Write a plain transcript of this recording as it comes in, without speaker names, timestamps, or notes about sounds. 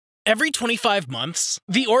Every 25 months,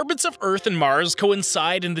 the orbits of Earth and Mars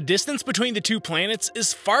coincide and the distance between the two planets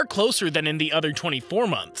is far closer than in the other 24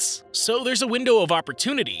 months. So there's a window of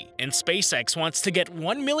opportunity, and SpaceX wants to get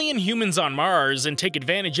 1 million humans on Mars and take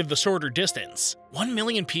advantage of the shorter distance. 1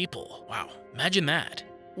 million people. Wow, imagine that.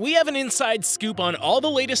 We have an inside scoop on all the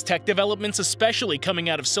latest tech developments, especially coming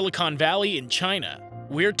out of Silicon Valley in China.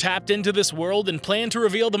 We're tapped into this world and plan to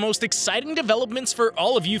reveal the most exciting developments for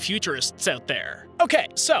all of you futurists out there. Okay,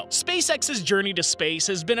 so SpaceX's journey to space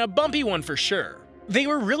has been a bumpy one for sure. They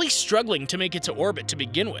were really struggling to make it to orbit to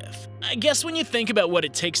begin with. I guess when you think about what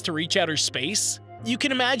it takes to reach outer space, you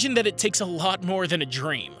can imagine that it takes a lot more than a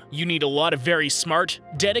dream. You need a lot of very smart,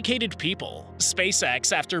 dedicated people.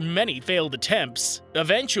 SpaceX, after many failed attempts,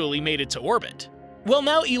 eventually made it to orbit. Well,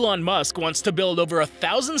 now Elon Musk wants to build over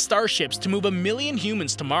 1,000 Starships to move 1 million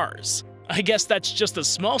humans to Mars. I guess that's just a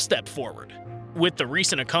small step forward. With the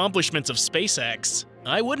recent accomplishments of SpaceX,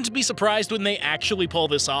 I wouldn't be surprised when they actually pull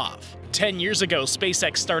this off. 10 years ago,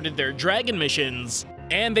 SpaceX started their Dragon missions,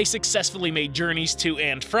 and they successfully made journeys to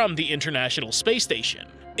and from the International Space Station.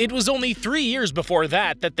 It was only 3 years before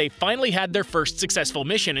that they finally had their first successful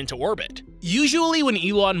mission into orbit. Usually when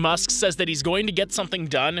Elon Musk says that he's going to get something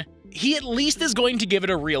done, he at least is going to give it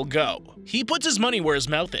a real go. He puts his money where his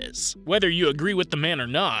mouth is, whether you agree with the man or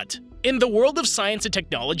not. In the world of science and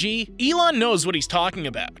technology, Elon knows what he's talking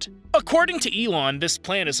about. According to Elon, this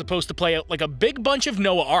plan is supposed to play out like a big bunch of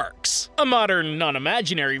Noah Arks. A modern,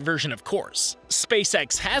 non-imaginary version, of course.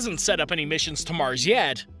 SpaceX hasn't set up any missions to Mars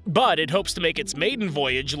yet, but it hopes to make its maiden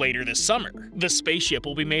voyage later this summer. The spaceship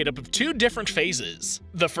will be made up of 2 different phases.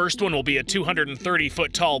 The first one will be a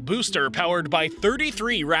 230-foot-tall booster powered by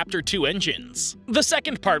 33 Raptor 2 engines. The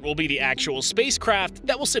second part will be the actual spacecraft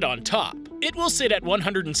that will sit on top. It will sit at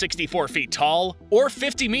 164 feet tall, or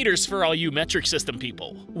 50 meters for all you metric system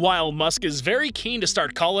people. While Musk is very keen to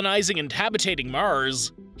start colonizing and habitating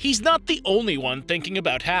Mars, he's not the only one thinking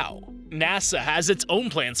about how. NASA has its own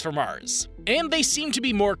plans for Mars, and they seem to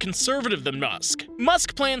be more conservative than Musk.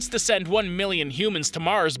 Musk plans to send 1 million humans to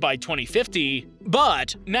Mars by 2050,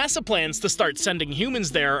 but NASA plans to start sending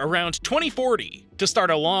humans there around 2040 to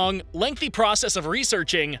start a long, lengthy process of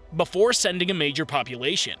researching before sending a major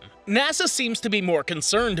population. NASA seems to be more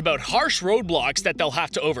concerned about harsh roadblocks that they'll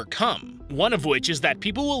have to overcome, one of which is that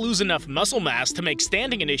people will lose enough muscle mass to make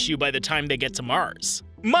standing an issue by the time they get to Mars.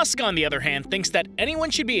 Musk, on the other hand, thinks that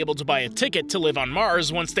anyone should be able to buy a ticket to live on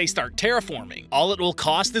Mars once they start terraforming. All it will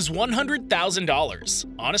cost is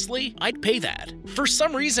 $100,000. Honestly, I'd pay that. For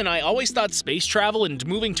some reason, I always thought space travel and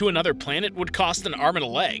moving to another planet would cost an arm and a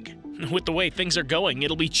leg. With the way things are going,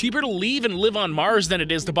 it'll be cheaper to leave and live on Mars than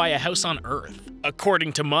it is to buy a house on Earth.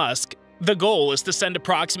 According to Musk, the goal is to send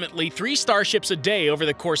approximately 3 Starships a day over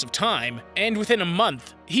the course of time, and within a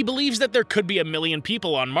month, he believes that there could be 1 million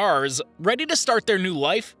people on Mars ready to start their new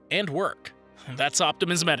life and work. That's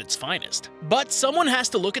optimism at its finest. But someone has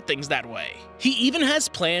to look at things that way. He even has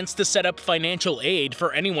plans to set up financial aid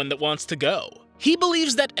for anyone that wants to go. He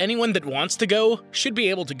believes that anyone that wants to go should be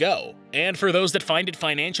able to go, and for those that find it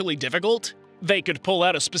financially difficult, they could pull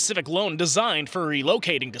out a specific loan designed for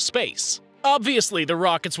relocating to space. Obviously, the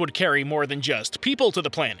rockets would carry more than just people to the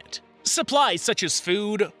planet. Supplies such as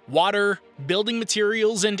food, water, building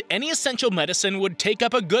materials, and any essential medicine would take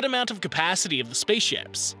up a good amount of capacity of the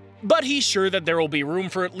spaceships. But he's sure that there will be room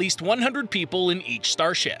for at least 100 people in each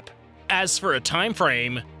Starship. As for a time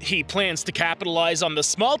frame, he plans to capitalize on the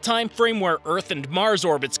small time frame where Earth and Mars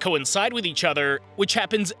orbits coincide with each other, which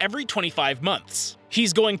happens every 25 months.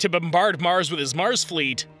 He's going to bombard Mars with his Mars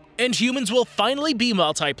fleet, and humans will finally be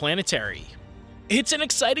multiplanetary. It's an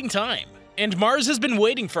exciting time, and Mars has been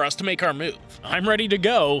waiting for us to make our move. I'm ready to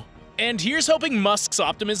go, and here's hoping Musk's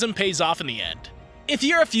optimism pays off in the end. If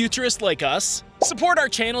you're a futurist like us, support our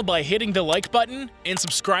channel by hitting the like button and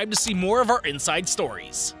subscribe to see more of our inside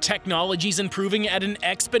stories. Technology's improving at an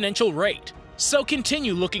exponential rate, so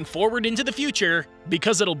continue looking forward into the future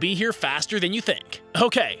because it'll be here faster than you think.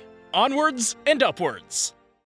 Okay, onwards and upwards.